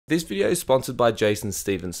This video is sponsored by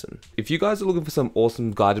Stephenson. If you guys are looking for some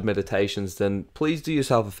awesome guided meditations, then please do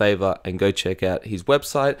yourself a favor and go check out his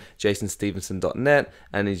website, jasonstephenson.net,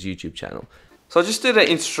 and his YouTube channel. So I just did an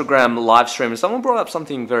Instagram live stream and someone brought up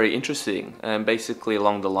something very interesting, and basically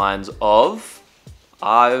along the lines of,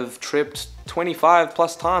 I've tripped 25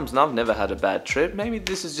 plus times and I've never had a bad trip. Maybe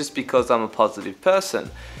this is just because I'm a positive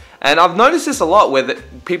person. And I've noticed this a lot where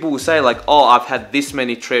people will say like, oh, I've had this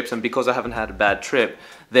many trips and because I haven't had a bad trip,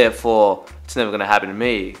 therefore it's never going to happen to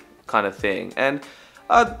me, kind of thing. And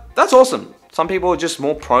that's awesome. Some people are just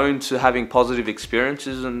more prone to having positive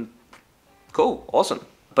experiences, and cool, awesome.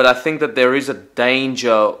 But I think that there is a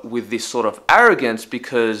danger with this sort of arrogance,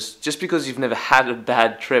 because just because you've never had a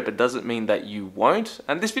bad trip, it doesn't mean that you won't.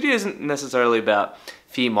 And this video isn't necessarily about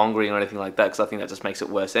fear-mongering or anything like that, because I think that just makes it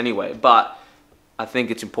worse anyway. But I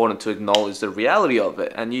think it's important to acknowledge the reality of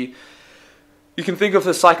it. And you can think of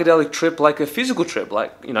a psychedelic trip like a physical trip,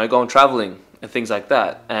 like, you know, going traveling and things like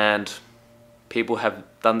that. And people have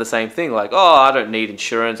done the same thing, like, oh, I don't need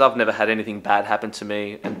insurance, I've never had anything bad happen to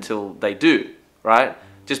me, until they do, right?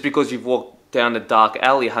 Just because you've walked down a dark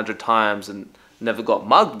alley 100 times and never got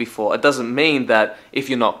mugged before, it doesn't mean that if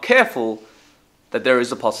you're not careful, that there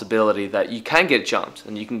is a possibility that you can get jumped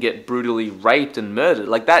and you can get brutally raped and murdered.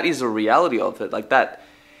 Like, that is a reality of it. Like, that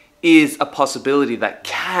is a possibility that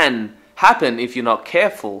can happen if you're not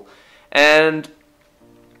careful. And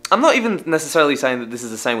I'm not even necessarily saying that this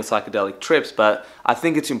is the same with psychedelic trips, but I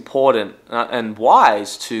think it's important and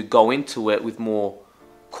wise to go into it with more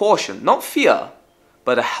caution, not fear,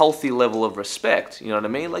 but a healthy level of respect. You know what I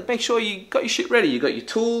mean? Like, make sure you got your shit ready. You got your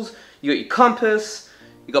tools, you got your compass,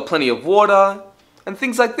 you got plenty of water, and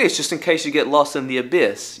things like this, just in case you get lost in the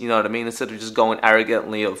abyss. You know what I mean? Instead of just going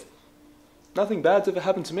arrogantly of, nothing bad's ever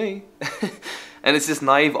happened to me. And it's this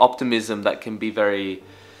naive optimism that can be very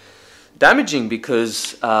damaging,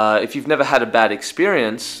 because if you've never had a bad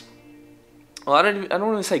experience, well, I don't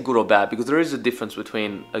want to say good or bad, because there is a difference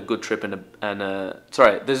between a good trip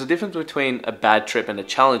there's a difference between a bad trip and a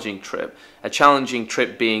challenging trip. A challenging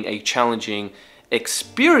trip being a challenging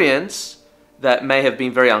experience that may have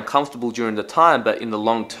been very uncomfortable during the time, but in the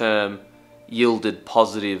long term yielded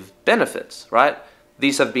positive benefits, right?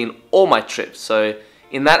 These have been all my trips. So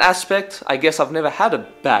in that aspect, I guess I've never had a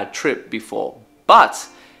bad trip before, but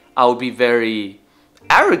I would be very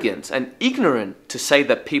arrogant and ignorant to say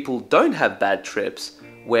that people don't have bad trips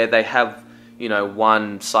where they have, you know,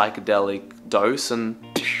 one psychedelic dose and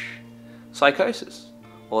psychosis,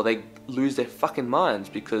 or they lose their fucking minds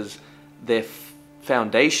because their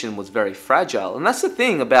foundation was very fragile. And that's the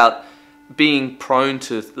thing about being prone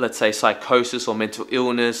to, let's say, psychosis or mental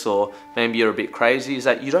illness, or maybe you're a bit crazy, is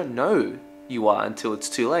that you don't know you are until it's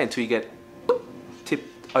too late, until you get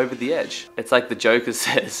tipped over the edge. It's like the Joker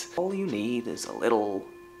says, all you need is a little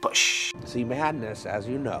push. See, madness, as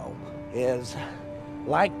you know, is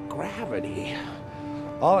like gravity.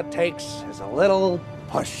 All it takes is a little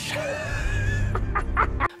push.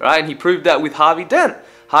 Right, and he proved that with Harvey Dent.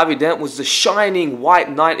 Harvey Dent was the shining white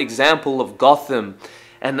knight example of Gotham,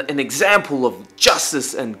 and an example of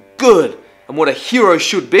justice and good, and what a hero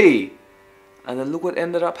should be. And then look what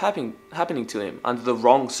ended up happening to him. Under the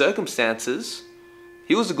wrong circumstances,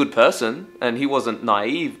 he was a good person, and he wasn't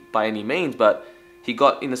naive by any means, but he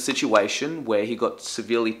got in a situation where he got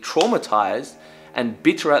severely traumatized and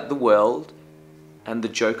bitter at the world, and the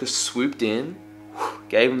Joker swooped in,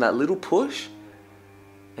 gave him that little push,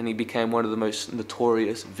 and he became one of the most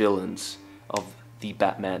notorious villains of the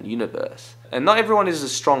Batman universe. And not everyone is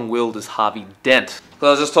as strong-willed as Harvey Dent. So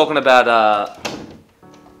I was just talking about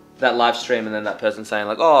that live stream, and then that person saying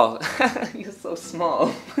like, oh, you're so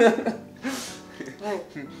small. It's like,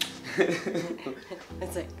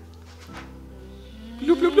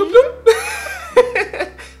 bloop, bloop, bloop,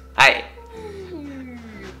 bloop. Hey.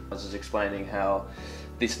 I was just explaining how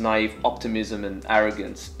this naive optimism and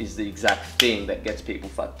arrogance is the exact thing that gets people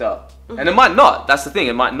fucked up. And it might not, that's the thing,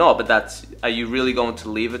 it might not, but are you really going to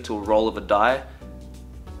leave it to a roll of a die?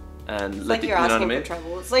 And it's like you're asking for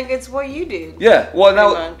trouble. It's like, it's what you did. Yeah,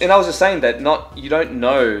 well, and I was just saying that you don't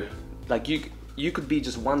know, like you could be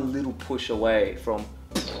just one little push away from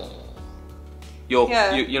you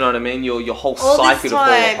know what I mean? Your whole psyche to fall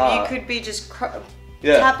apart. You could be just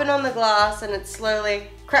tapping on the glass and it's slowly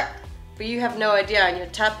crack. But you have no idea, and you're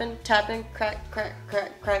tapping, crack, crack,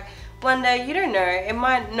 crack, crack. One day, you don't know, it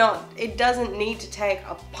might not, it doesn't need to take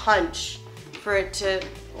a punch for it to,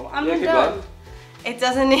 well, I'm not done. It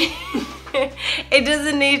doesn't need, it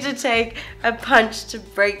doesn't need to take a punch to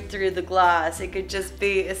break through the glass. It could just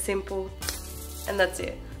be a simple, and that's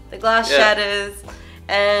it. The glass shatters,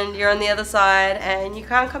 and you're on the other side, and you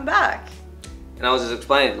can't come back. And I was just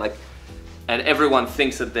explaining, like, and everyone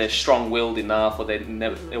thinks that they're strong-willed enough, or it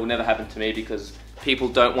will never happen to me, because people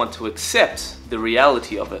don't want to accept the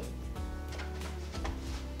reality of it.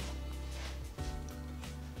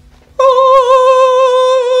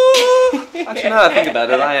 Actually, now that I think about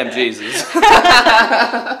it, I am Jesus.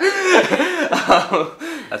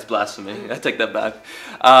 That's blasphemy. I take that back.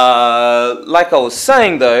 Like I was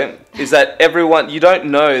saying though, is that everyone, you don't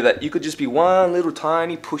know that you could just be one little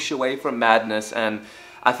tiny push away from madness, and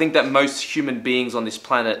I think that most human beings on this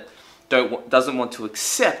planet doesn't want to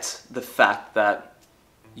accept the fact that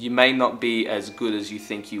you may not be as good as you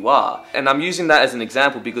think you are. And I'm using that as an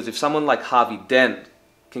example because if someone like Harvey Dent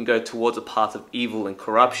can go towards a path of evil and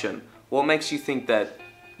corruption, what makes you think that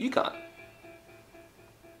you can't?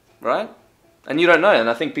 Right? And you don't know, and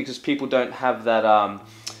I think because people don't have that,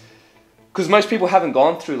 because most people haven't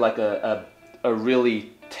gone through like a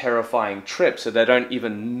really terrifying trip, so they don't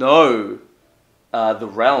even know the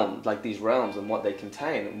realm, like these realms and what they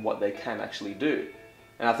contain and what they can actually do.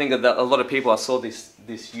 And I think that a lot of people, I saw this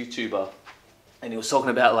YouTuber, and he was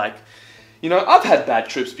talking about like, you know, I've had bad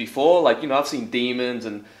trips before, like, you know, I've seen demons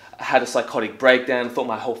and had a psychotic breakdown, thought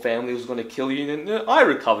my whole family was going to kill you, and I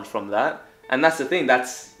recovered from that. And that's the thing,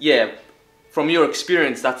 that's, yeah, from your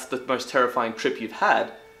experience, that's the most terrifying trip you've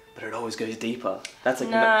had, but it always goes deeper. That's like,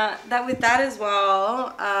 nah, that with that as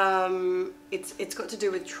well, it's got to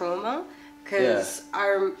do with trauma, because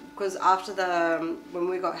after when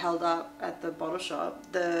we got held up at the bottle shop,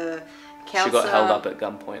 the counselor... She got held up at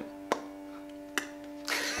gunpoint.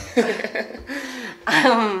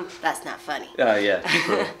 That's not funny. Yeah.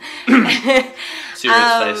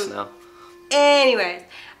 Serious face now. Anyways,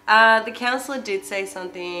 the counselor did say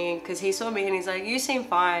something, because he saw me and he's like, you seem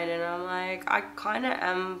fine, and I'm like, I kind of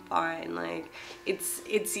am fine. Like, it's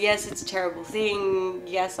yes, it's a terrible thing.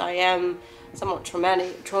 Yes, I am somewhat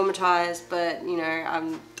traumatized, but you know,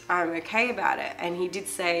 I'm okay about it. And he did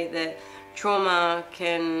say that trauma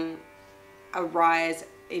can arise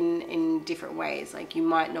in different ways. Like, you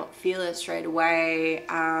might not feel it straight away,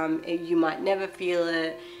 you might never feel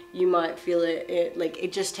it, you might feel it like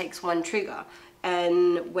it just takes one trigger.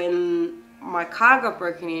 And when my car got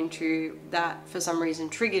broken into, that for some reason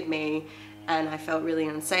triggered me, and I felt really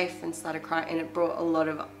unsafe and started crying, and it brought a lot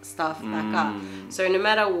of stuff back up. So no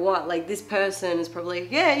matter what, like, this person is probably,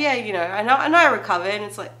 yeah, you know, I know I recovered, and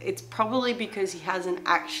it's like, it's probably because he hasn't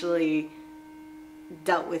actually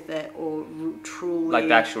dealt with it or truly, like,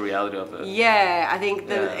 the actual reality of it. Yeah, I think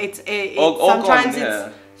that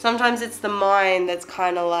sometimes it's the mind that's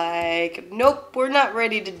kind of like, nope, we're not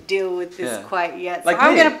ready to deal with this quite yet. So like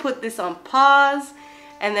I'm gonna put this on pause,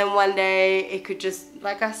 and then one day it could just,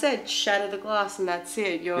 like I said, shatter the glass, and that's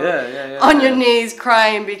it. You're on your knees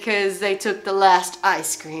crying because they took the last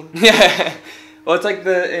ice cream. Yeah. Well, it's like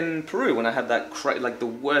in Peru when I had that like the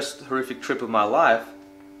worst horrific trip of my life.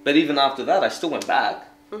 But even after that, I still went back.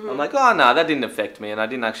 I'm like, oh, no, that didn't affect me. And I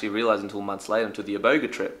didn't actually realize until months later, until the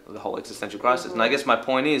Iboga trip, the whole existential crisis. And I guess my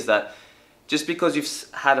point is that just because you've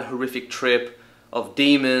had a horrific trip of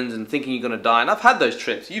demons and thinking you're going to die, and I've had those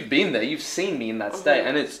trips. You've been there. You've seen me in that state.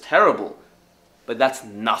 And it's terrible. But that's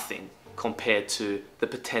nothing compared to the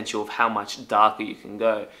potential of how much darker you can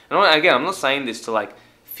go. And again, I'm not saying this to like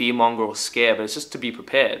fearmonger or scare, but it's just to be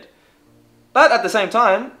prepared. But at the same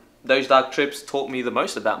time, those dark trips taught me the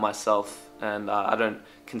most about myself, and I don't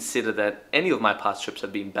consider that any of my past trips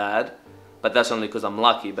have been bad, but that's only because I'm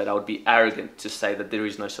lucky. But I would be arrogant to say that there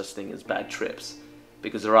is no such thing as bad trips,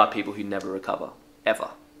 because there are people who never recover,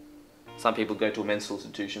 ever. Some people go to a mental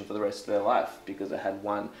institution for the rest of their life because they had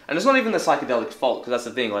one, and it's not even the psychedelic's fault, because that's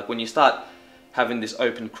the thing, like when you start having this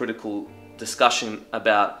open critical discussion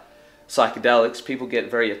about psychedelics, people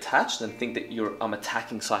get very attached and think that I'm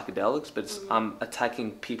attacking psychedelics, but I'm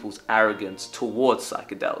attacking people's arrogance towards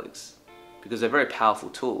psychedelics, because they're very powerful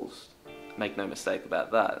tools. Make no mistake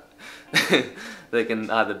about that. They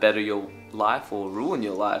can either better your life or ruin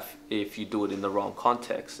your life if you do it in the wrong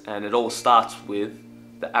context. And it all starts with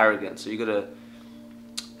the arrogance. So you gotta,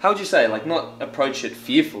 how would you say, like, not approach it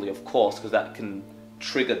fearfully, of course, because that can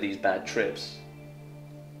trigger these bad trips.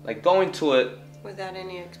 Like, go into it without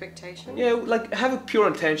any expectation? Yeah, like, have a pure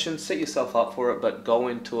intention, set yourself up for it, but go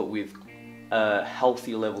into it with a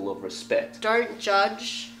healthy level of respect. Don't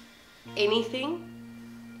judge anything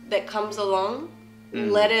that comes along.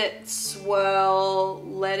 Let it swirl,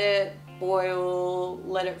 let it boil,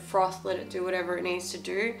 let it froth, let it do whatever it needs to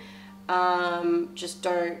do. Just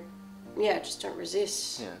don't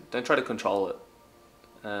resist. Yeah, don't try to control it.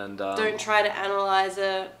 And don't try to analyze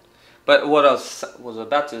it. But what I was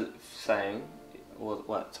about to saying,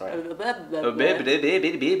 what? Sorry.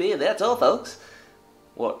 That's all, folks.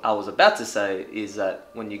 what I was about to say is that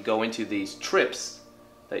when you go into these trips,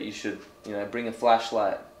 that you should, you know, bring a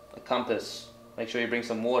flashlight, a compass, make sure you bring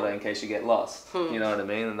some water in case you get lost. You know what I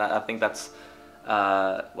mean? And that, I think that's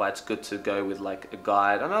why it's good to go with like a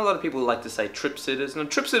guide. I know a lot of people like to say trip sitters. And a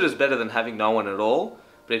trip sitter is better than having no one at all.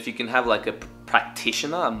 But if you can have like a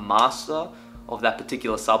practitioner, a master of that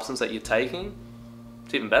particular substance that you're taking,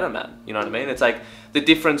 it's even better, man. You know what I mean? It's like the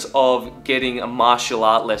difference of getting a martial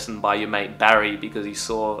art lesson by your mate Barry because he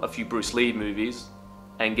saw a few Bruce Lee movies,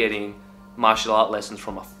 and getting martial art lessons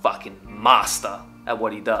from a fucking master at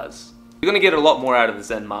what he does. You're gonna get a lot more out of the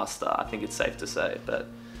Zen master, I think it's safe to say. But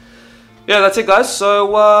yeah, that's it, guys. So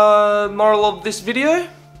moral of this video: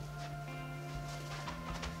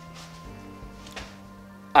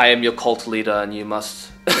 I am your cult leader and you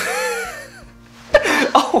must...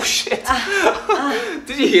 Oh shit!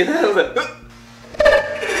 Did you hear that?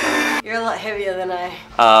 You're a lot heavier than I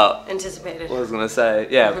anticipated. What I was gonna say,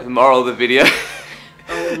 yeah, the moral of the video: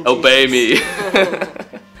 obey me.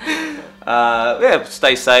 Yeah,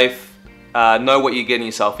 stay safe. Know what you're getting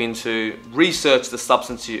yourself into. Research the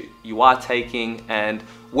substance you are taking, and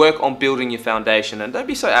work on building your foundation. And don't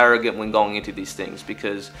be so arrogant when going into these things,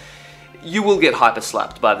 because you will get hyper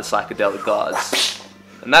slapped by the psychedelic gods.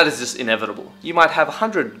 And that is just inevitable. You might have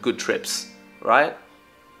 100 good trips, right?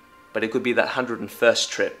 But it could be that 101st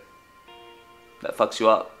trip that fucks you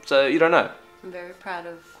up. So you don't know. I'm very proud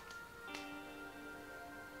of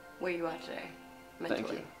where you are today, mentally.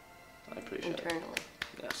 Thank you. I appreciate internally. it.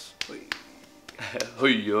 Yes.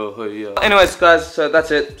 Anyways, guys, so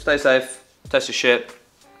that's it. Stay safe. Test your shit.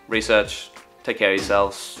 Research. Take care of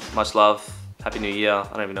yourselves. Much love. Happy New Year.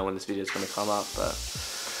 I don't even know when this video is going to come up, but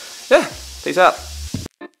yeah. Peace out.